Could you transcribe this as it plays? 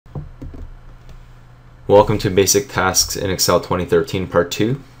Welcome to Basic Tasks in Excel 2013 Part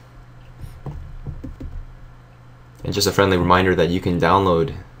 2. And just a friendly reminder that you can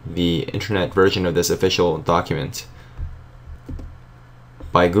download the internet version of this official document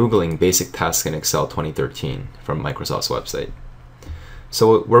by Googling Basic Tasks in Excel 2013 from Microsoft's website.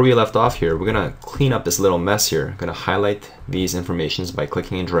 So where we left off here, we're going to clean up this little mess here. I'm going to highlight these informations by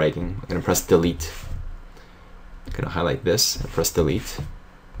clicking and dragging. I'm going to press delete. I'm going to highlight this and press delete.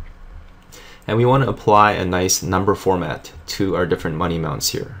 And we want to apply a nice number format to our different money amounts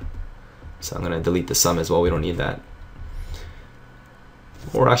here. So I'm going to delete the sum as well, we don't need that.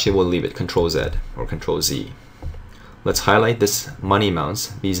 Or actually we'll leave it, Control Z or Control Z. Let's highlight this money amounts,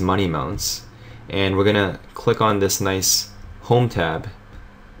 these money amounts, and we're going to click on this nice Home tab,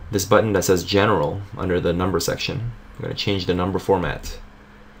 this button that says General under the number section. We're going to change the number format,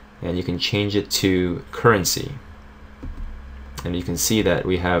 and you can change it to currency. And you can see that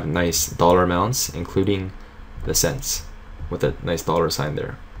we have nice dollar amounts, including the cents, with a nice dollar sign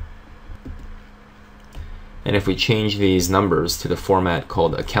there. And if we change these numbers to the format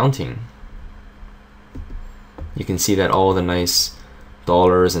called accounting, you can see that all the nice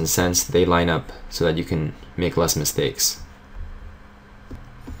dollars and cents, they line up so that you can make less mistakes.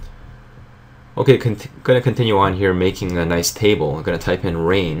 Okay, going to continue on here making a nice table. I'm going to type in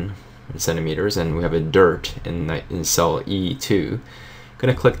rain in centimeters, and we have a dirt in cell E2. I'm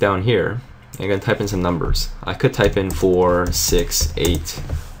going to click down here and I'm going to type in some numbers. I could type in 4, 6, 8.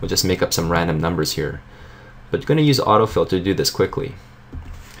 We'll just make up some random numbers here. But you're going to use autofill to do this quickly.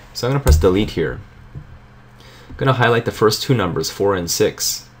 So I'm going to press delete here. I'm going to highlight the first two numbers, 4 and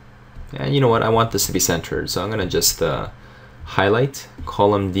 6. And you know what? I want this to be centered. So I'm going to just highlight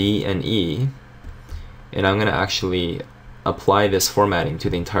column D and E. And I'm going to actually apply this formatting to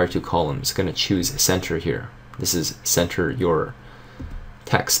the entire two columns. I'm going to choose center here. This is center your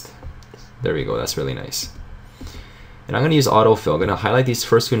text. There we go. That's really nice. And I'm going to use autofill. I'm going to highlight these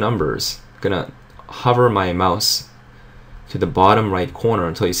first two numbers. I'm going to hover my mouse to the bottom right corner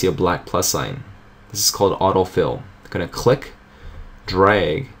until you see a black plus sign. This is called autofill. I'm going to click,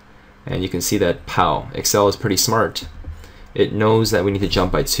 drag, and you can see that pow, Excel is pretty smart. It knows that we need to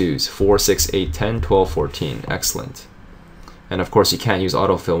jump by twos. 4, 6, 8, 10, 12, 14. Excellent. And of course you can't use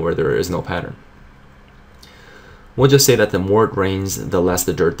autofill where there is no pattern. We'll just say that the more it rains, the less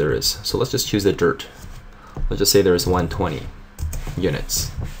the dirt there is. So let's just choose the dirt. Let's just say there is 120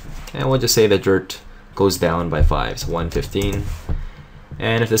 units. And we'll just say the dirt goes down by 5, so 115.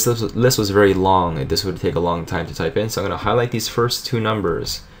 And if this list was very long, this would take a long time to type in. So I'm going to highlight these first two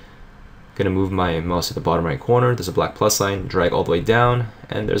numbers. I'm going to move my mouse to the bottom right corner. There's a black plus sign, drag all the way down,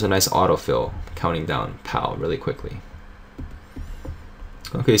 and there's a nice autofill counting down, pow, really quickly.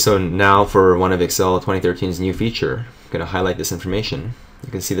 Okay, so now for one of Excel 2013's new feature, I'm going to highlight this information. You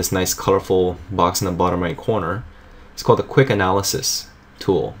can see this nice colorful box in the bottom right corner. It's called the Quick Analysis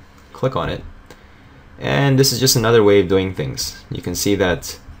tool. Click on it. And this is just another way of doing things. You can see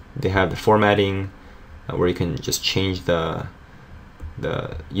that they have the formatting where you can just change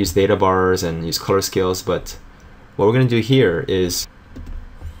use data bars and use color scales. But what we're going to do here is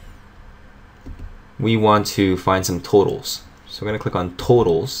we want to find some totals. So we're going to click on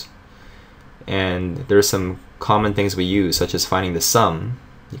totals, and there's some common things we use, such as finding the sum.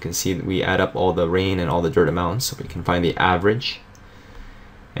 You can see that we add up all the rain and all the dirt amounts, so we can find the average.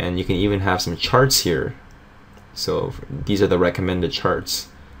 And you can even have some charts here. So these are the recommended charts.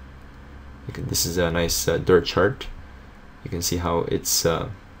 This is a nice dirt chart. You can see how it's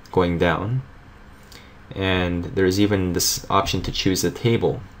going down. And there's even this option to choose a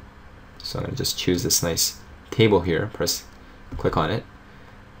table. So I'm going to just choose this nice table here, click on it,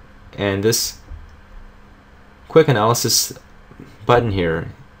 and this quick analysis button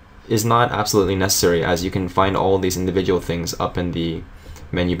here is not absolutely necessary, as you can find all these individual things up in the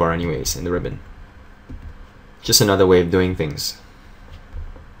menu bar anyways in the ribbon. Just another way of doing things.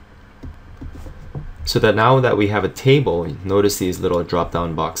 So that now that we have a table, notice these little drop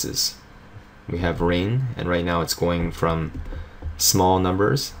down boxes. We have rain, and right now it's going from small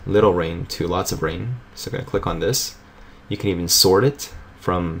numbers, little rain, to lots of rain. So I'm going to click on this. You can even sort it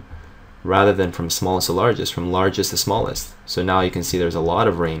rather than from smallest to largest, from largest to smallest. So now you can see there's a lot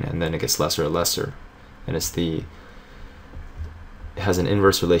of rain, and then it gets lesser and lesser. And it has an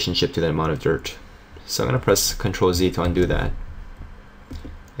inverse relationship to the amount of dirt. So I'm going to press Control Z to undo that.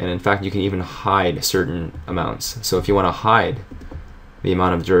 And in fact, you can even hide certain amounts. So if you want to hide the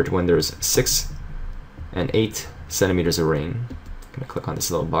amount of dirt when there's 6 and 8 centimeters of rain, I'm going to click on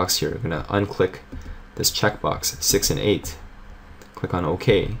this little box here. I'm going to unclick this checkbox, 6 and 8. Click on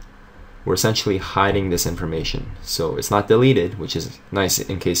OK. We're essentially hiding this information. So it's not deleted, which is nice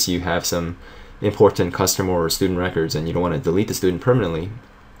in case you have some important customer or student records and you don't want to delete the student permanently,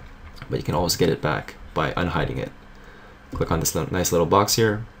 but you can always get it back by unhiding it. Click on this nice little box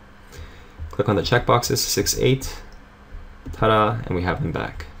here. Click on the checkboxes, 6, 8. Ta-da, and we have them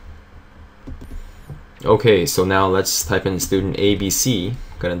back. Okay, so now let's type in student ABC. I'm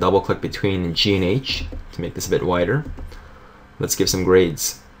going to double click between G and H to make this a bit wider. Let's give some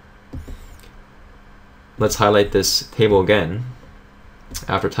grades. Let's highlight this table again.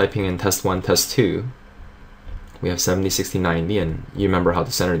 After typing in test 1, test 2, we have 70, 60, 90, and you remember how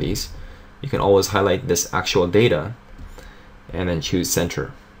to center these. You can always highlight this actual data and then choose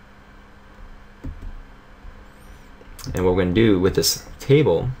center. And what we're going to do with this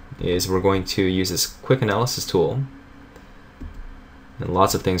table is we're going to use this quick analysis tool, and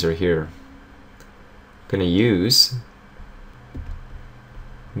lots of things are here. I'm going to use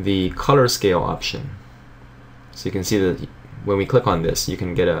the color scale option. So you can see that when we click on this, you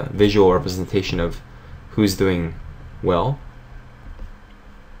can get a visual representation of who's doing well.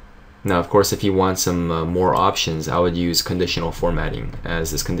 Now, of course, if you want some more options, I would use conditional formatting,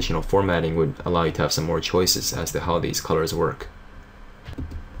 as this conditional formatting would allow you to have some more choices as to how these colors work.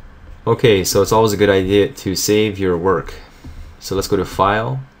 Okay, so it's always a good idea to save your work. So let's go to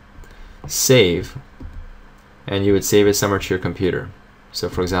File, Save, and you would save it somewhere to your computer. So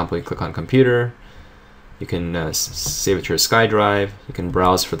for example, you click on Computer, you can save it to your SkyDrive, you can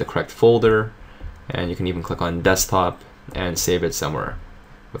browse for the correct folder, and you can even click on Desktop and save it somewhere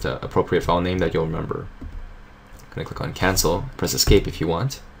with an appropriate file name that you'll remember. I'm going to click on Cancel, press Escape if you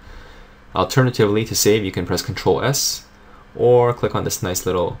want. Alternatively, to save, you can press Ctrl+S, or click on this nice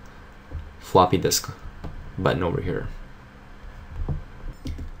little floppy disk button over here.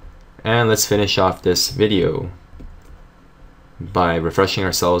 And let's finish off this video by refreshing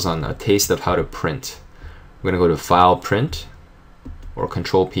ourselves on a taste of how to print. We're going to go to File, Print, or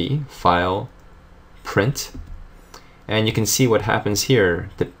Control-P, File, Print. And you can see what happens here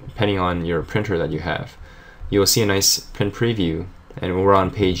depending on your printer that you have. You'll see a nice print preview, and we're on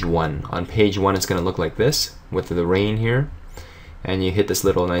page 1. On page 1 it's going to look like this with the rain here, and you hit this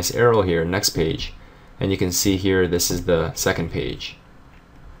little nice arrow here, next page, and you can see here this is the second page.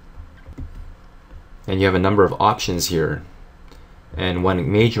 And you have a number of options here, and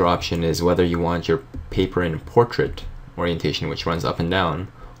one major option is whether you want your paper in portrait orientation, which runs up and down,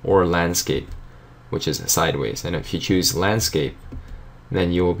 or landscape, which is sideways. And if you choose landscape,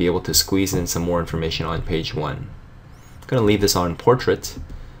 then you will be able to squeeze in some more information on page 1. I'm going to leave this on portrait,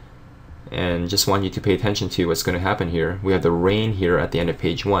 and just want you to pay attention to what's going to happen here. We have the rain here at the end of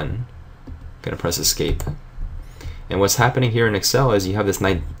page 1. I'm going to press Escape. And what's happening here in Excel is you have this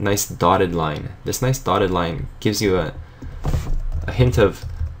nice dotted line. This nice dotted line gives you a hint of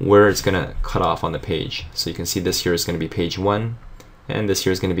where it's going to cut off on the page. So you can see this here is going to be page 1, and this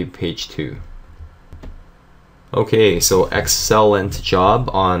here is going to be page 2. Okay, so excellent job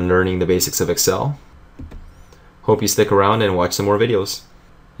on learning the basics of Excel. Hope you stick around and watch some more videos.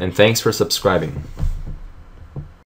 And thanks for subscribing.